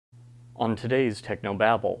On today's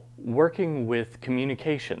Technobabble, working with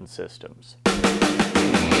communication systems.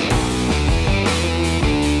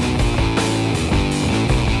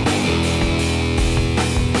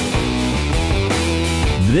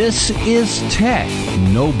 This is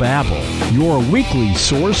Technobabble, your weekly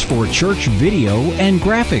source for church video and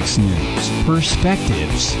graphics news,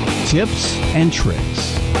 perspectives, tips, and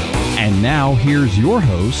tricks. And now here's your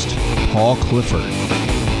host, Paul Clifford.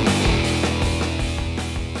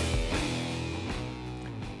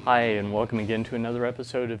 Hi, and welcome again to another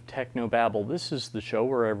episode of Technobabble. This is the show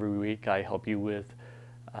where every week I help you with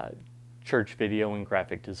church video and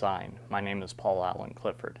graphic design. My name is Paul Allen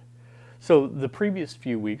Clifford. So the previous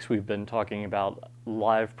few weeks we've been talking about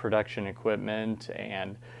live production equipment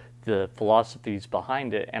and the philosophies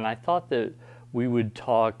behind it, and I thought that we would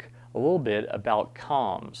talk a little bit about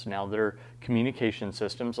comms. Now, they're communication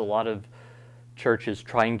systems. A lot of churches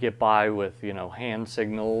try and get by with, hand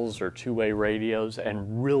signals or two-way radios,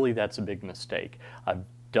 and really that's a big mistake. I've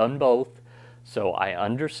done both, so I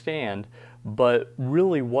understand, but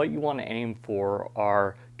really what you want to aim for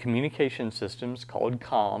are communication systems called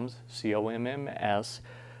comms, C-O-M-M-S,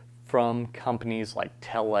 from companies like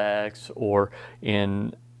Telex or,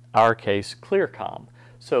 in our case, Clearcom.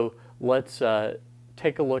 So let's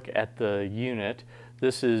take a look at the unit.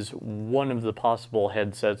 This is one of the possible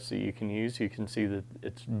headsets that you can use. You can see that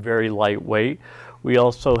it's very lightweight. We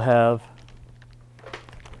also have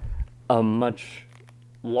a much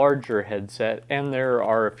larger headset, and there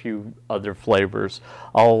are a few other flavors.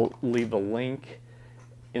 I'll leave a link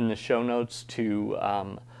in the show notes to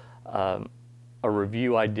a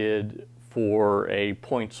review I did for a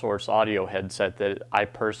point source audio headset that I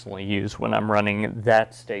personally use when I'm running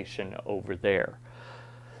that station over there.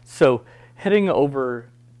 So heading over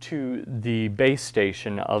to the base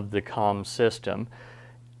station of the comm system,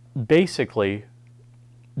 basically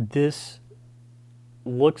this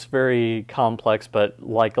looks very complex, but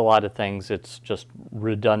like a lot of things, it's just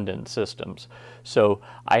redundant systems. So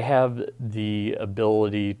I have the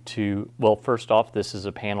ability to, well, first off, this is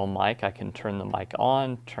a panel mic. I can turn the mic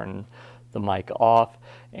on, turn the mic off,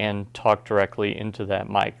 and talk directly into that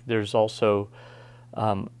mic. There's also,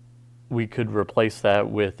 we could replace that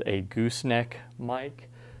with a gooseneck mic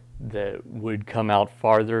that would come out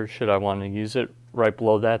farther should I want to use it. Right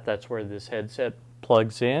below that, that's where this headset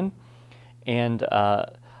plugs in. And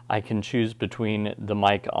I can choose between the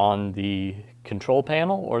mic on the control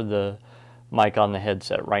panel or the mic on the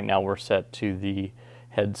headset. Right now we're set to the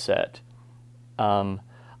headset.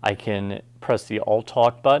 I can press the All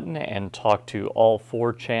Talk button and talk to all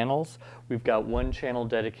 4 channels. We've got one channel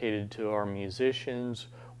dedicated to our musicians,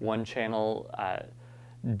 one channel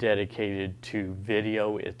dedicated to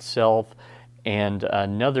video itself, and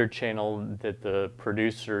another channel that the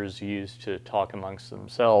producers use to talk amongst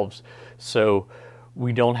themselves. So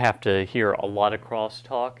we don't have to hear a lot of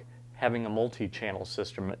crosstalk. Having a multi-channel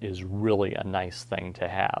system is really a nice thing to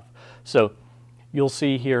have. So you'll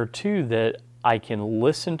see here too that I can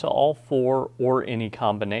listen to all 4 or any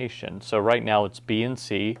combination. So right now it's B and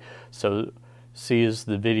C. So C is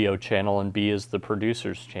the video channel and B is the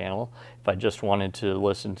producer's channel. If I just wanted to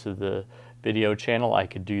listen to the video channel, I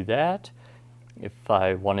could do that. If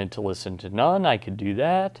I wanted to listen to none, I could do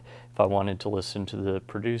that. If I wanted to listen to the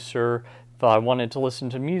producer, if I wanted to listen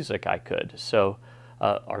to music, I could. So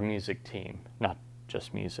our music team, not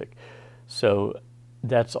just music. So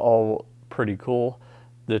that's all pretty cool.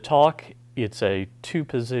 The talk, it's a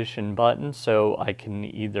 2-position button, so I can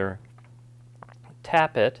either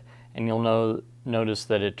tap it, and you'll notice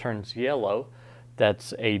that it turns yellow.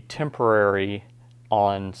 That's a temporary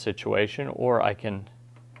on situation, or I can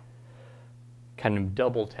kind of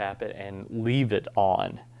double tap it and leave it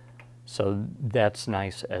on. So that's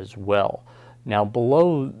nice as well. Now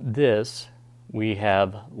below this we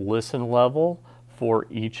have listen level for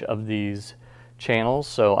each of these channels.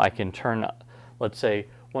 So I can turn, let's say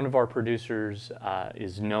one of our producers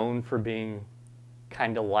is known for being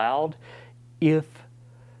kind of loud. If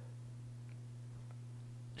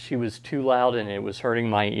she was too loud and it was hurting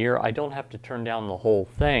my ear, I don't have to turn down the whole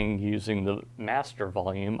thing using the master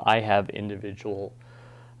volume. I have individual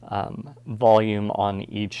volume on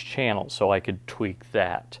each channel, so I could tweak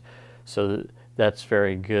that. So that's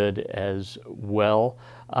very good as well.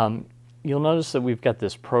 You'll notice that we've got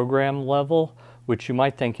this program level, which you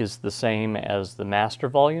might think is the same as the master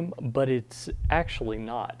volume, but it's actually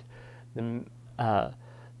not.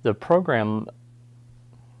 The program,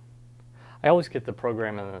 I always get the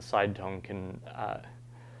program and the side tone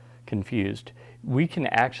confused. We can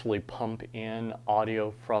actually pump in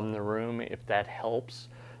audio from the room if that helps.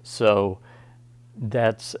 So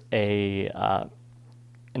that's a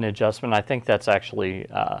an adjustment. I think that's actually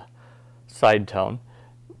side tone.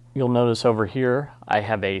 You'll notice over here I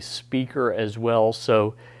have a speaker as well,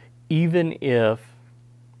 so even if,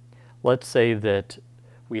 let's say that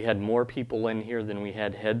we had more people in here than we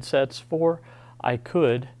had headsets for, I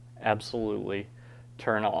could absolutely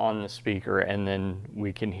turn on the speaker and then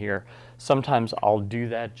we can hear. Sometimes I'll do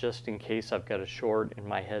that just in case I've got a short in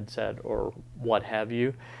my headset or what have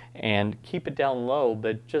you, and keep it down low,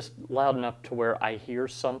 but just loud enough to where I hear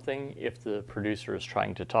something if the producer is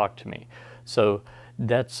trying to talk to me. So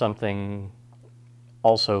that's something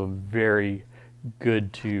also very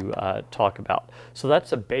good to talk about. So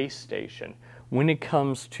that's a base station. When it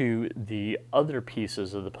comes to the other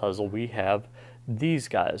pieces of the puzzle, we have these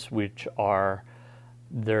guys, which are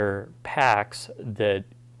their packs. That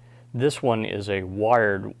this one is a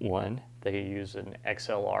wired one. They use an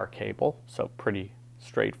XLR cable, so pretty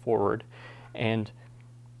straightforward. And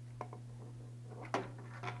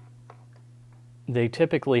they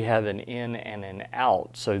typically have an in and an out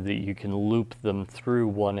so that you can loop them through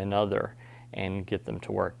one another and get them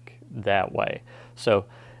to work that way. So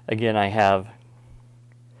again, I have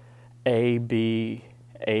A, B,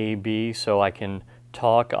 A, B, so I can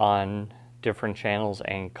talk on different channels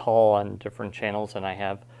and call on different channels, and I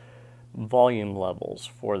have volume levels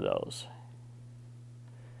for those.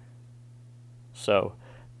 So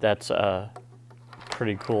that's a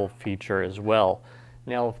pretty cool feature as well.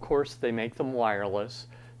 Now, of course, they make them wireless,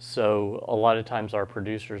 so a lot of times our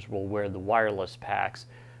producers will wear the wireless packs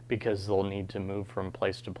because they'll need to move from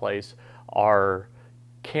place to place. Our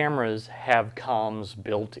cameras have comms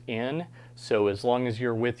built in, so as long as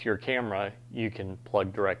you're with your camera, you can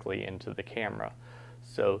plug directly into the camera.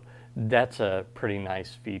 So that's a pretty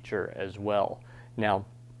nice feature as well. Now,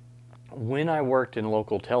 when I worked in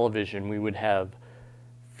local television, we would have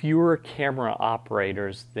fewer camera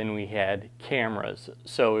operators than we had cameras.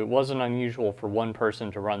 So it wasn't unusual for one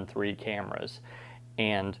person to run 3 cameras.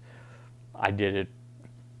 And I did it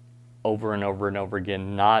over and over and over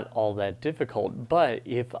again, not all that difficult. But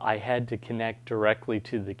if I had to connect directly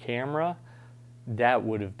to the camera, that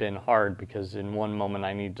would have been hard, because in one moment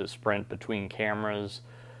I need to sprint between cameras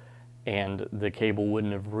and the cable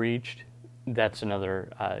wouldn't have reached. That's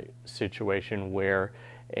another situation where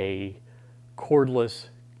a cordless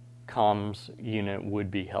comms unit would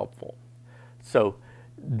be helpful. So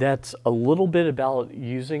that's a little bit about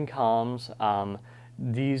using comms.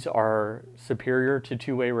 These are superior to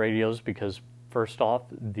two-way radios because, first off,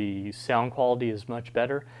 the sound quality is much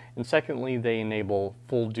better, and secondly, they enable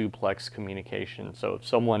full duplex communication. So if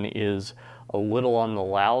someone is a little on the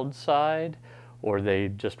loud side or they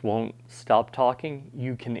just won't stop talking,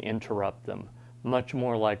 you can interrupt them, much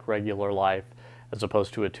more like regular life as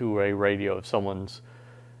opposed to a two-way radio. If someone's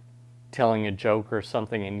telling a joke or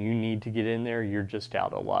something and you need to get in there, you're just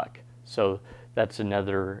out of luck. So that's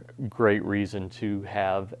another great reason to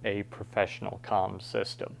have a professional comms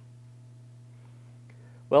system.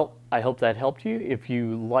 Well, I hope that helped you. If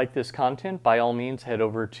you like this content, by all means head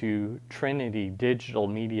over to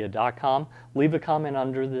trinitydigitalmedia.com. Leave a comment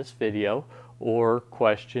under this video or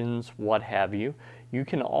questions, what have you. You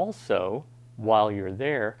can also, while you're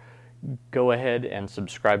there, go ahead and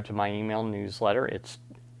subscribe to my email newsletter. It's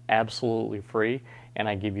absolutely free, and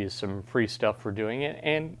I give you some free stuff for doing it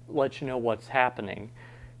and let you know what's happening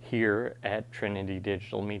here at Trinity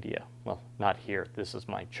Digital Media. Well, not here, this is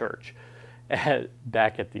my church.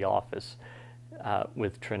 Back at the office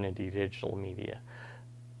with Trinity Digital Media.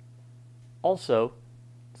 Also,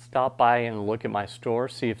 stop by and look at my store,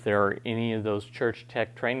 see if there are any of those church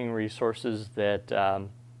tech training resources that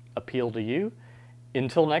appeal to you.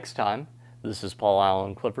 Until next time, this is Paul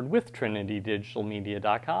Allen Clifford with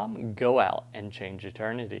TrinityDigitalMedia.com. Go out and change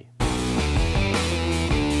eternity.